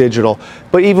icebergs to digital.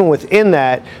 But even within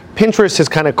that, Pinterest has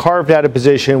kind of carved out a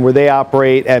position where they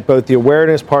operate at both the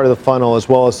awareness part of the funnel as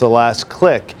well as the last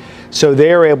click. So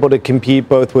they're able to compete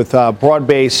both with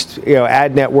broad-based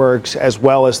ad networks as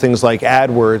well as things like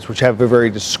AdWords, which have a very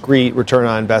discrete return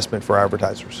on investment for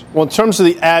advertisers. Well, in terms of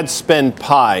the ad spend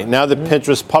pie, now that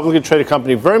Pinterest, publicly traded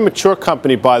company, very mature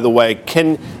company, by the way,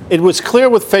 it was clear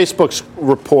with Facebook's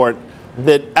report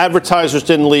that advertisers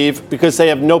didn't leave because they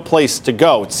have no place to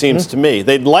go, it seems to me.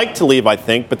 They'd like to leave, I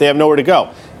think, but they have nowhere to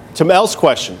go. To Mel's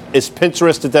question, is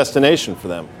Pinterest a destination for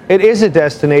them? It is a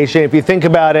destination. If you think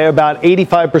about it, about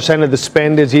 85% of the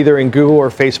spend is either in Google or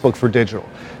Facebook for digital.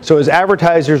 So as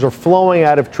advertisers are flowing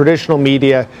out of traditional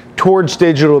media towards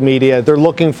digital media, they're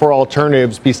looking for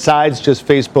alternatives besides just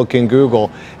Facebook and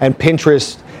Google. And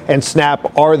Pinterest and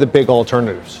Snap are the big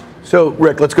alternatives. So,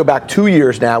 Rick, let's go back 2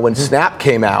 years now when Snap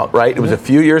came out, right? It was a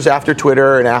few years after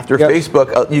Twitter and after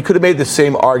Facebook. You could have made the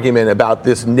same argument about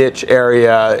this niche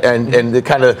area and the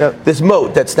kind of this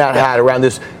moat that Snap had around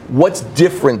this. What's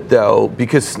different, though?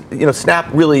 Because, Snap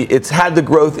really, it's had the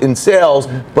growth in sales,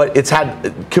 but it's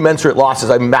had commensurate losses,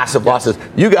 massive losses.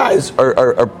 You guys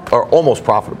are almost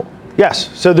profitable.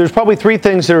 Yes. So there's probably three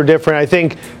things that are different. I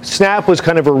think Snap was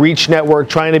kind of a reach network,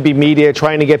 trying to be media,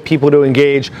 trying to get people to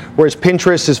engage, whereas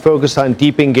Pinterest is focused on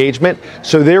deep engagement.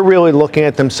 So they're really looking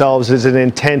at themselves as an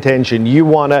intent engine. You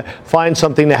want to find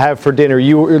something to have for dinner.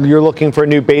 You're looking for a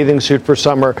new bathing suit for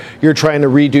summer. You're trying to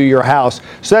redo your house.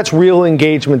 So that's real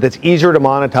engagement that's easier to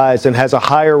monetize and has a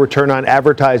higher return on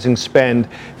advertising spend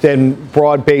than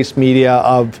broad-based media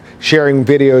of sharing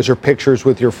videos or pictures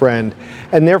with your friend.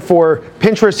 And therefore,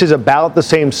 Pinterest is about the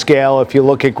same scale if you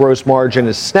look at gross margin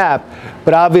as Snap,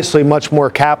 but obviously much more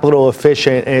capital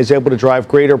efficient and is able to drive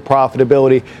greater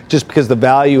profitability just because the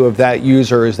value of that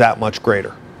user is that much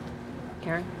greater.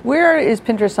 Karen? Where is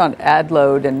Pinterest on ad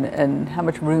load and how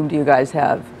much room do you guys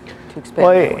have to expand?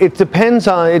 Well, it depends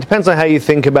on how you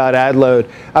think about ad load.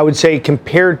 I would say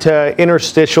compared to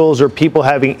interstitials or people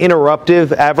having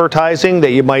interruptive advertising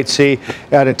that you might see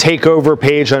at a takeover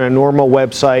page on a normal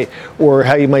website or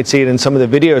how you might see it in some of the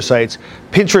video sites,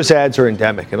 Pinterest ads are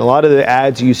endemic. And a lot of the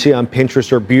ads you see on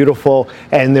Pinterest are beautiful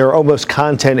and they're almost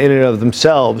content in and of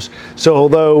themselves. So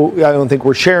although I don't think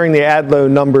we're sharing the ad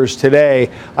load numbers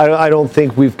today, I don't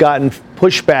think we've gotten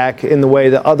pushback in the way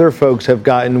that other folks have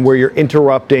gotten where you're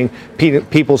interrupting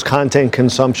people's content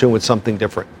consumption with something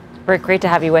different. Rick, great to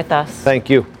have you with us. Thank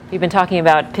you. You've been talking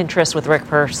about Pinterest with Rick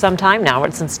for some time now,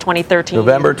 since 2013.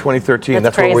 November 2013.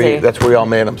 That's where we all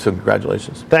made them. So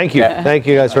congratulations. Thank you. Thank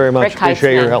you guys very much. Rick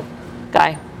Appreciate your help.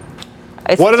 Guy.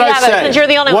 What did I say? Since you're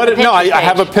the only one with a No, Pinterest I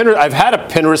have a Pinterest. I've had a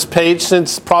Pinterest page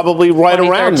since probably right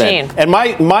around then. And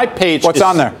my page What's is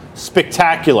on there?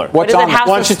 Spectacular. What's on there? Why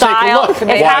don't you take a look,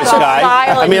 wise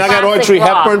guy? I mean, I got Audrey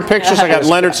Hepburn pictures. I got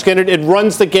Leonard Skinner. It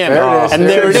runs the gamut. And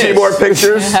there it is. See more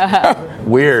pictures?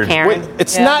 Weird. Karen.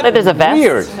 It's not There's a vest.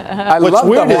 weird. What's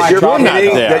weird is you're not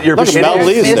there. Look at Mel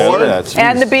Lee's there.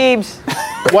 And the Beebs.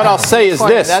 What I'll say is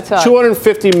this,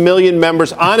 250 million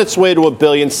members on its way to $1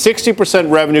 billion,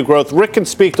 60% revenue growth. Rick can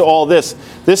speak to all this.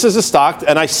 This is a stock,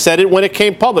 and I said it when it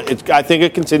came public. I think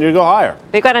it continued to go higher.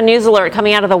 We've got a news alert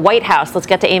coming out of the White House. Let's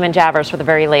get to Eamon Javers for the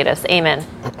very latest. Eamon.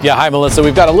 Yeah, hi, Melissa.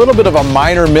 We've got a little bit of a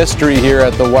minor mystery here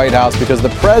at the White House because the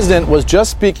president was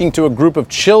just speaking to a group of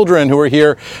children who are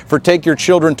here for Take Your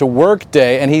Children to Work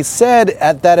Day, and he said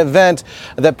at that event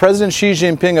that President Xi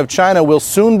Jinping of China will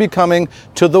soon be coming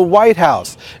to the White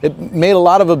House. It made a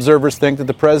lot of observers think that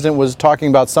the president was talking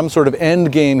about some sort of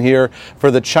end game here for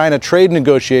the China trade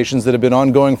negotiations that have been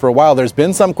ongoing for a while. There's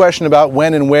been some question about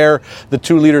when and where the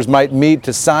two leaders might meet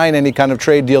to sign any kind of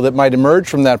trade deal that might emerge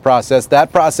from that process.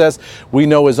 That process we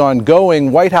know is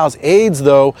ongoing. White House aides,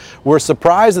 though, were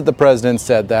surprised that the president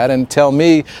said that and tell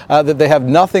me that they have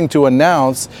nothing to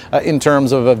announce in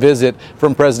terms of a visit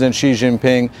from President Xi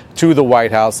Jinping to the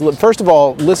White House. First of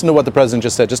all, listen to what the president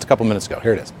just said just a couple minutes ago.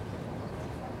 Here it is.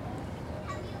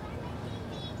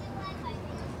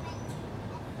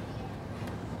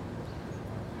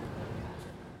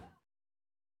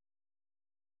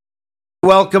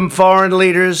 Welcome foreign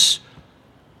leaders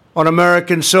on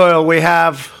American soil. We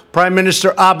have Prime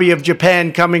Minister Abe of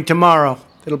Japan coming tomorrow.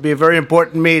 It'll be a very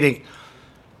important meeting.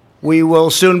 We will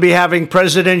soon be having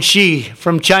President Xi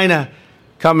from China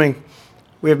coming.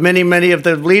 We have many, many of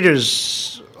the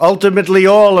leaders. Ultimately,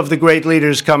 all of the great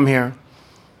leaders come here.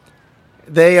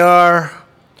 They are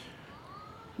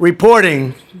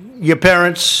reporting, your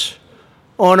parents,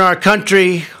 on our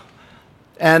country,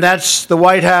 and that's the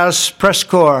White House press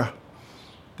corps.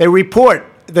 They report,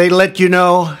 they let you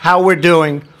know how we're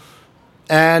doing,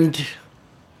 and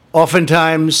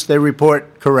oftentimes they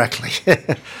report correctly.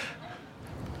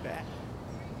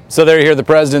 So there you hear the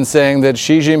president saying that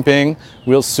Xi Jinping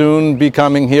will soon be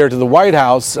coming here to the White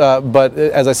House. But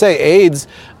as I say, aides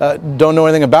don't know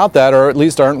anything about that, or at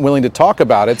least aren't willing to talk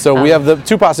about it. So we have the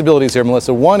two possibilities here,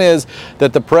 Melissa. One is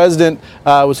that the president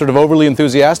was sort of overly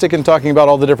enthusiastic in talking about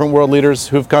all the different world leaders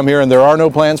who've come here, and there are no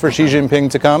plans for Xi Jinping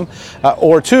to come.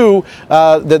 Or two,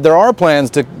 that there are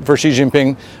plans for Xi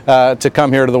Jinping to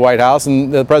come here to the White House,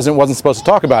 and the president wasn't supposed to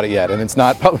talk about it yet, and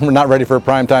we're not ready for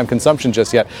primetime consumption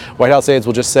just yet. White House aides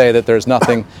will just say that there's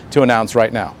nothing to announce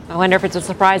right now. I wonder if it's a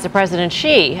surprise to President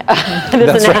Xi.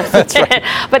 That's right.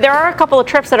 But there are a couple of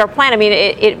trips that are planned. I mean,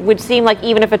 it would seem like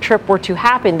even if a trip were to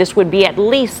happen, this would be at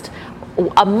least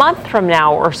a month from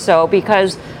now or so,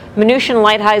 because Mnuchin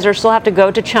and Lighthizer still have to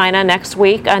go to China next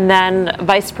week, and then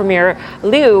Vice Premier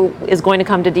Liu is going to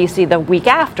come to D.C. the week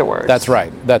afterwards. That's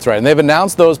right. And they've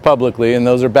announced those publicly, and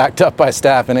those are backed up by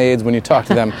staff and aides when you talk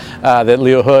to them, that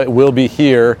Liu He will be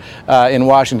here in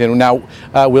Washington. Now,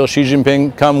 will Xi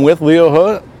Jinping come with Liu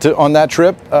He on that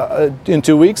trip in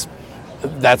 2 weeks?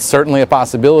 That's certainly a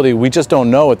possibility. We just don't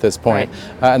know at this point.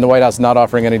 Right. And the White House is not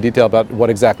offering any detail about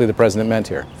what exactly the president meant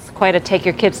here. It's quite a take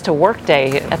your kids to work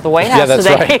day at the White House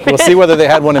today. Yeah, that's right. We'll see whether they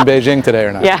had one in Beijing today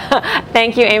or not. Yeah.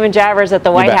 Thank you, Eamon Javers at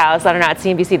the White House. I don't know, at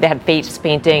CNBC they had face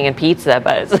painting and pizza,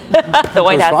 but the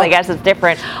White House, I guess, is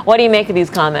different. What do you make of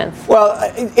these comments? Well,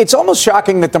 it's almost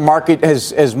shocking that the market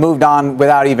has moved on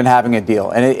without even having a deal.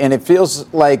 And it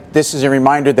feels like this is a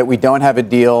reminder that we don't have a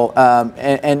deal.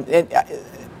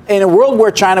 In a world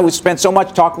where China, we spent so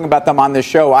much talking about them on this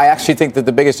show, I actually think that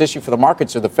the biggest issue for the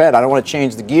markets are the Fed. I don't want to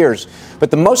change the gears. But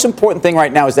the most important thing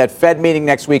right now is that Fed meeting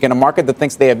next week in a market that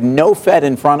thinks they have no Fed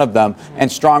in front of them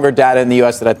and stronger data in the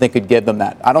U.S. that I think could give them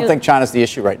that. I don't think China's the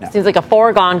issue right now. Seems like a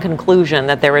foregone conclusion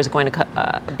that there is going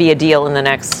to be a deal in the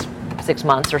next 6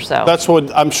 months or so. That's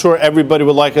what I'm sure everybody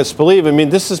would like us to believe. I mean,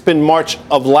 this has been March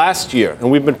of last year, and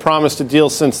we've been promised a deal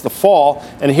since the fall,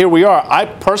 and here we are. I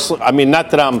personally,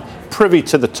 not that I'm privy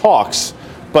to the talks,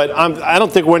 but I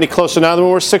don't think we're any closer now than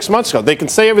we were 6 months ago. They can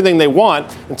say everything they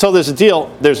want. Until there's a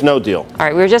deal, there's no deal. All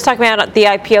right, we were just talking about the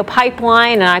IPO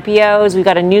pipeline and IPOs. We've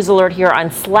got a news alert here on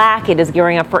Slack. It is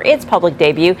gearing up for its public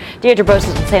debut. Deirdre Bose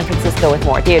is in San Francisco with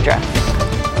more. Deirdre.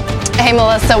 Hey,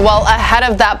 Melissa. Well, ahead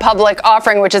of that public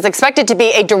offering, which is expected to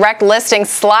be a direct listing,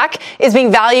 Slack is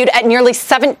being valued at nearly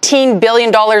 $17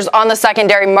 billion on the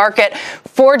secondary market.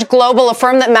 Forge Global, a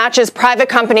firm that matches private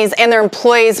companies and their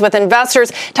employees with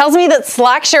investors, tells me that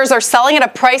Slack shares are selling at a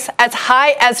price as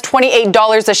high as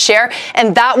 $28 a share,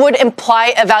 and that would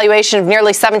imply a valuation of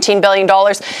nearly $17 billion.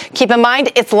 Keep in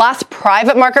mind, its last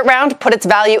private market round put its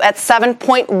value at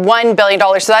 $7.1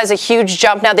 billion. So that is a huge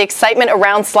jump. Now, the excitement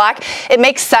around Slack, it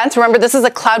makes sense. Remember, this is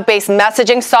a cloud-based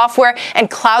messaging software, and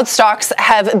cloud stocks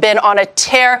have been on a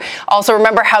tear. Also,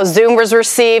 remember how Zoom was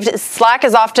received. Slack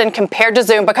is often compared to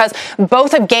Zoom because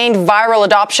both have gained viral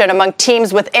adoption among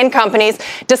teams within companies,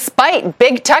 despite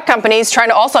big tech companies trying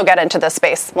to also get into this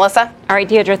space. Melissa? All right,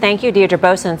 Deirdre, thank you. Deirdre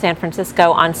Bose in San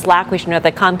Francisco on Slack. We should know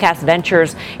that Comcast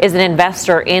Ventures is an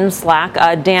investor in Slack.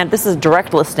 Dan, this is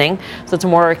direct listing, so it's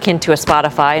more akin to a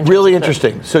Spotify. Really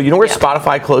interesting. So you know where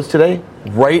Spotify closed today?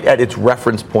 Right at its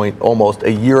reference point almost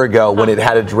a year ago when it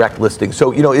had a direct listing.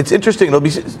 So, it's interesting. It'll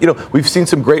be, we've seen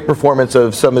some great performance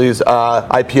of some of these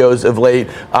IPOs of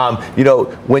late.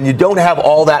 When you don't have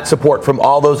all that support from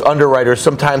all those underwriters,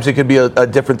 sometimes it could be a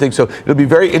different thing. So it'll be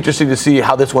very interesting to see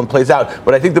how this one plays out.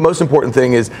 But I think the most important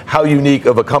thing is how unique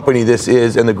of a company this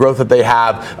is and the growth that they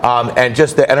have and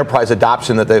just the enterprise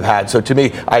adoption that they've had. So to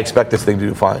me, I expect this thing to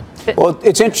do fine. Well,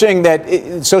 it's interesting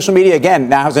that social media, again,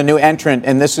 now has a new entrant,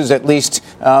 and this is at least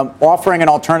offering an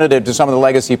alternative to some of the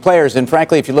legacy players. And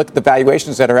frankly, if you look at the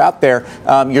valuations that are out there,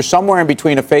 you're somewhere in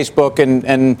between a Facebook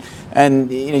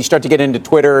and you start to get into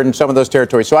Twitter and some of those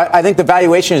territories. So I think the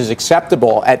valuation is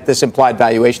acceptable at this implied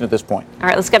valuation at this point. All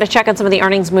right, let's get a check on some of the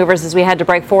earnings movers as we head to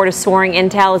break. Ford is soaring.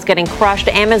 Intel is getting crushed.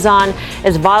 Amazon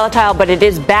is volatile, but it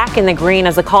is back in the green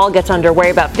as the call gets underway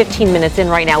about 15 minutes in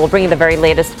right now. We'll bring you the very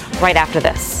latest right after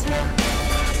this.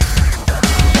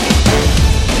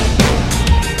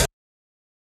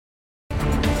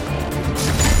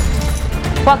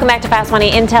 Welcome back to Fast Money.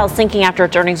 Intel sinking after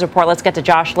its earnings report. Let's get to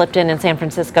Josh Lipton in San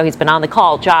Francisco. He's been on the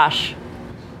call. Josh.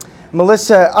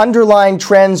 Melissa, underlying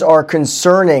trends are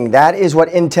concerning. That is what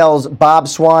Intel's Bob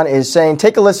Swan is saying.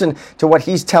 Take a listen to what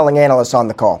he's telling analysts on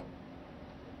the call.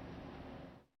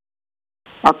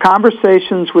 Our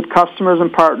conversations with customers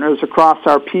and partners across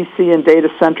our PC and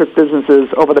data-centric businesses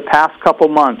over the past couple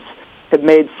months have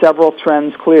made several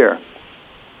trends clear.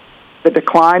 The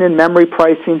decline in memory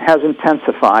pricing has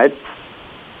intensified.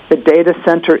 The data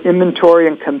center inventory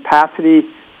and capacity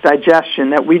digestion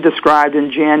that we described in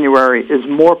January is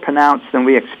more pronounced than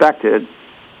we expected.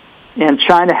 and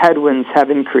China headwinds have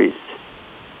increased,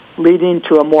 leading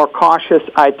to a more cautious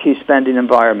IT spending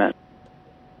environment.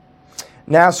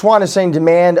 Now, Swan is saying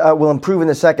demand will improve in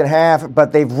the second half,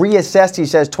 but they've reassessed, he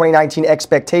says, 2019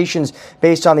 expectations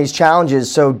based on these challenges.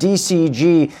 So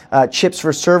DCG chips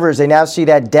for servers, they now see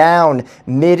that down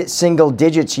mid-single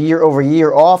digits year over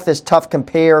year off this tough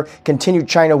compare, continued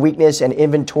China weakness, and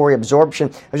inventory absorption.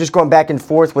 I was just going back and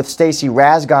forth with Stacy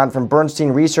Razgon from Bernstein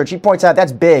Research. He points out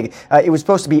that's big. It was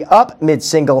supposed to be up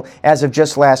mid-single as of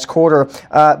just last quarter.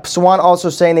 Swan also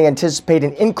saying they anticipate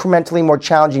an incrementally more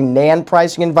challenging NAND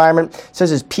pricing environment. Says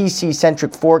his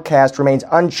PC-centric forecast remains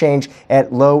unchanged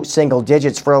at low single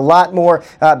digits. For a lot more,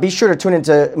 be sure to tune in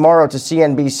tomorrow to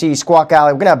CNBC Squawk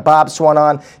Alley. We're going to have Bob Swan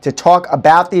on to talk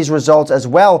about these results as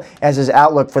well as his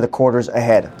outlook for the quarters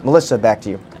ahead. Melissa, back to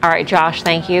you. All right, Josh,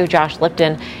 thank you. Josh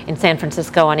Lipton in San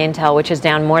Francisco on Intel, which is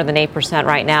down more than 8%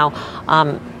 right now.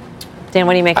 Dan,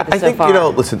 what do you make of this so far? I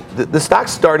think, listen, the stock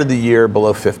started the year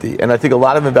below 50, and I think a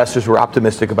lot of investors were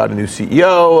optimistic about a new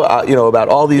CEO, about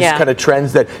all these kind of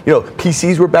trends that,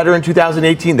 PCs were better in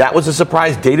 2018. That was a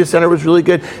surprise. Data center was really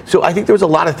good. So I think there was a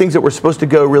lot of things that were supposed to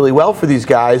go really well for these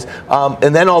guys.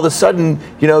 And then all of a sudden,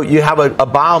 you have a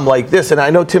bomb like this. And I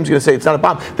know Tim's going to say it's not a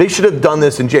bomb. They should have done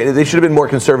this in January. They should have been more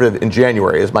conservative in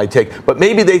January, is my take. But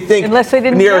maybe they think. Unless they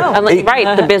didn't know.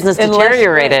 Right, the business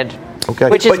deteriorated.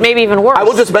 Okay. Which is maybe even worse. I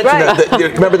will just mention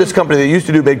that remember this company, they used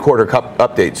to do mid-quarter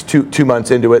updates, two months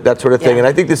into it, that sort of thing. And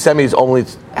I think the semis only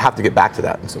have to get back to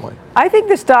that in some way. I think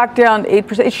the stock down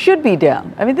 8%. It should be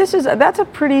down. I mean, that's a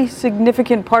pretty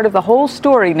significant part of the whole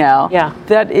story now. Yeah.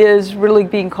 That is really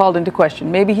being called into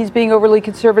question. Maybe he's being overly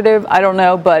conservative. I don't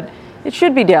know, but it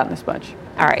should be down this much.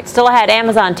 All right, still ahead,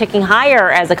 Amazon ticking higher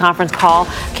as the conference call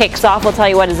kicks off. We'll tell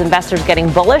you what is investors getting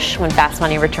bullish when Fast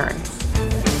Money returns.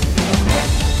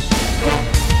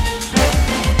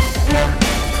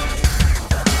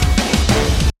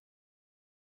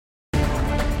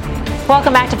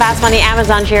 Welcome back to Fast Money.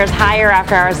 Amazon shares higher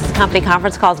after hours as the company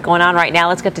conference call is going on right now.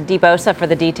 Let's get to Dee Bosa for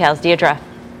the details. Deirdre.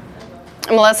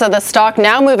 Melissa, the stock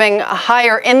now moving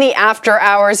higher in the after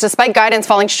hours, despite guidance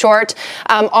falling short.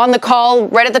 On the call,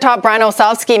 right at the top, Brian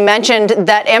Olsavsky mentioned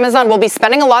that Amazon will be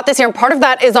spending a lot this year, and part of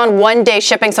that is on one-day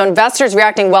shipping. So investors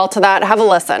reacting well to that. Have a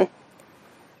listen.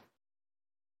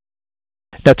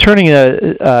 Now, turning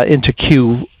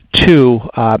into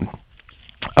Q2,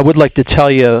 I would like to tell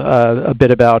you a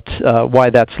bit about why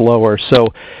that's lower. So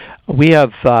we're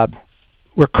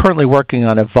currently working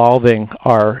on evolving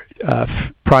our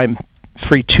Prime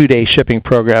free 2-day shipping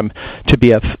program to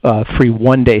be a free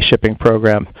 1-day shipping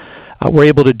program. We're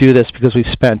able to do this because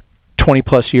we've spent 20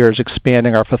 plus years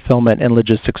expanding our fulfillment and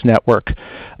logistics network.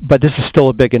 But this is still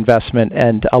a big investment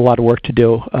and a lot of work to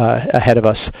do ahead of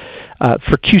us.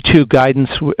 For Q2 guidance,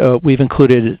 we've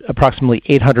included approximately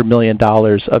 $800 million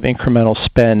of incremental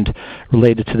spend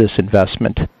related to this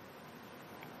investment.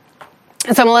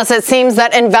 So, Melissa, it seems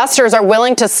that investors are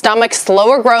willing to stomach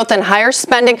slower growth and higher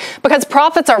spending because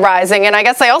profits are rising. And I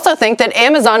guess I also think that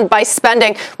Amazon, by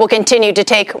spending, will continue to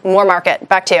take more market.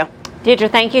 Back to you. Deirdre,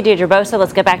 thank you. Deirdre Bosa.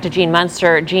 Let's get back to Gene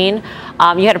Munster. Gene,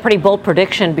 you had a pretty bold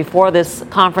prediction before this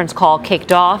conference call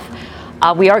kicked off.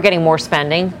 We are getting more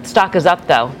spending. Stock is up,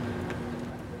 though.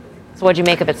 So what do you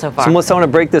make of it so far? So, Melissa, I want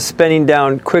to break this spending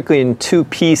down quickly in two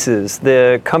pieces.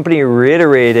 The company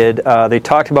reiterated, they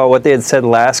talked about what they had said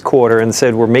last quarter and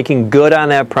said, we're making good on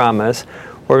that promise.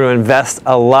 We're going to invest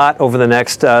a lot over the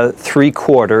next 3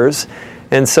 quarters.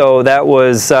 And so that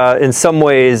was in some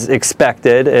ways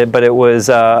expected, but it was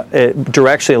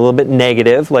directionally a little bit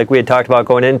negative, like we had talked about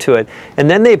going into it. And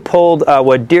then they pulled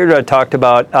what Deirdre talked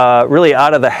about really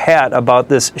out of the hat about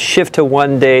this shift to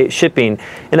 1-day shipping.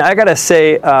 And I got to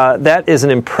say, that is an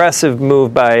impressive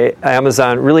move by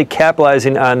Amazon, really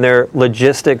capitalizing on their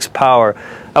logistics power.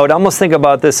 I would almost think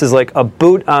about this as like a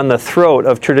boot on the throat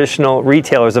of traditional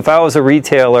retailers. If I was a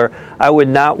retailer, I would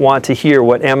not want to hear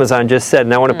what Amazon just said.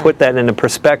 And I want to put that into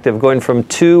perspective. Going from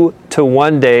 2 to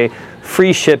 1 day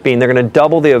free shipping, they're going to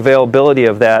double the availability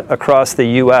of that across the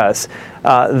U.S.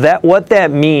 What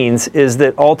that means is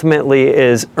that ultimately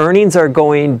is earnings are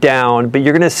going down, but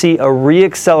you're going to see a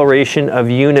reacceleration of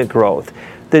unit growth.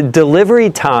 The delivery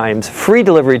times, free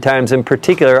delivery times in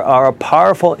particular, are a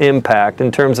powerful impact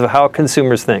in terms of how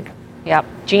consumers think. Yep.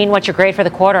 Gene, what's your grade for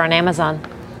the quarter on Amazon?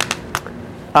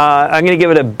 I'm going to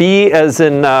give it a B as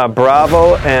in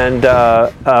Bravo,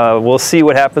 and we'll see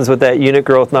what happens with that unit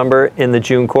growth number in the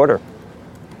June quarter.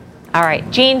 All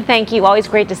right. Gene, thank you. Always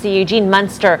great to see you. Gene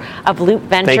Munster of Loop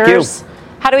Ventures. Thank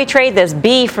you. How do we trade this?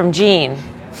 B from Gene.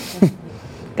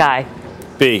 Guy.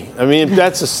 B. I mean,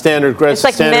 that's a standard grade. It's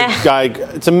like meh. Guy.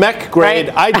 It's a mech grade.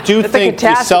 Right? I do think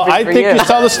you sell. I think you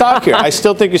sell the stock here. I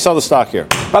still think you sell the stock here.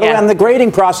 By the way, on the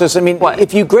grading process, I mean,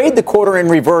 if you grade the quarter in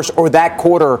reverse or that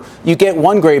quarter, you get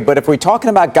one grade. But if we're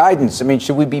talking about guidance, I mean,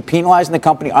 should we be penalizing the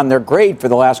company on their grade for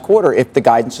the last quarter if the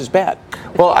guidance is bad?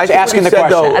 Well, I think asking what he the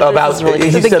said, question. though, about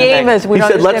he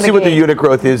said, let's see what the unit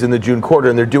growth is in the June quarter,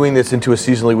 and they're doing this into a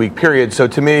seasonally weak period. So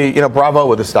to me, bravo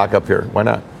with the stock up here. Why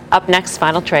not? Up next,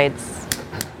 final trades.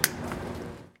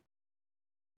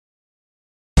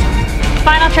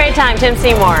 Final trade time, Tim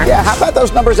Seymour. Yeah, how about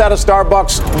those numbers out of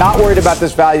Starbucks? Not worried about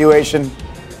this valuation.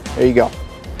 There you go.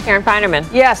 Karen Feinerman.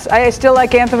 Yes, I still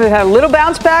like Anthem. It had a little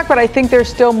bounce back, but I think there's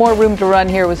still more room to run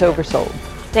here. It was oversold.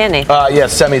 Danny.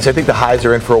 Semis. I think the highs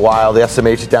are in for a while. The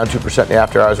SMH is down 2% in the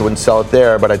after hours. I wouldn't sell it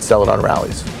there, but I'd sell it on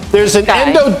rallies. There's an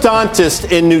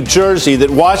endodontist in New Jersey that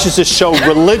watches this show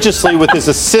religiously with his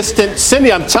assistant,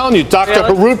 Cindy. I'm telling you, Dr.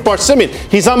 Harut Barsimian.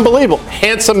 He's unbelievable.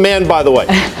 Handsome man, by the way.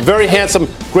 Very handsome,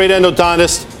 great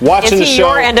endodontist. Watching the show. Is he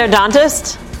your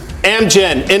endodontist?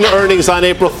 Amgen in earnings on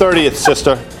April 30th,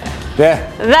 sister. Yeah.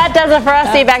 That does it for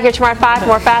us. See you back here tomorrow at 5.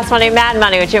 More Fast Money, Mad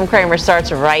Money with Jim Cramer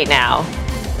starts right now.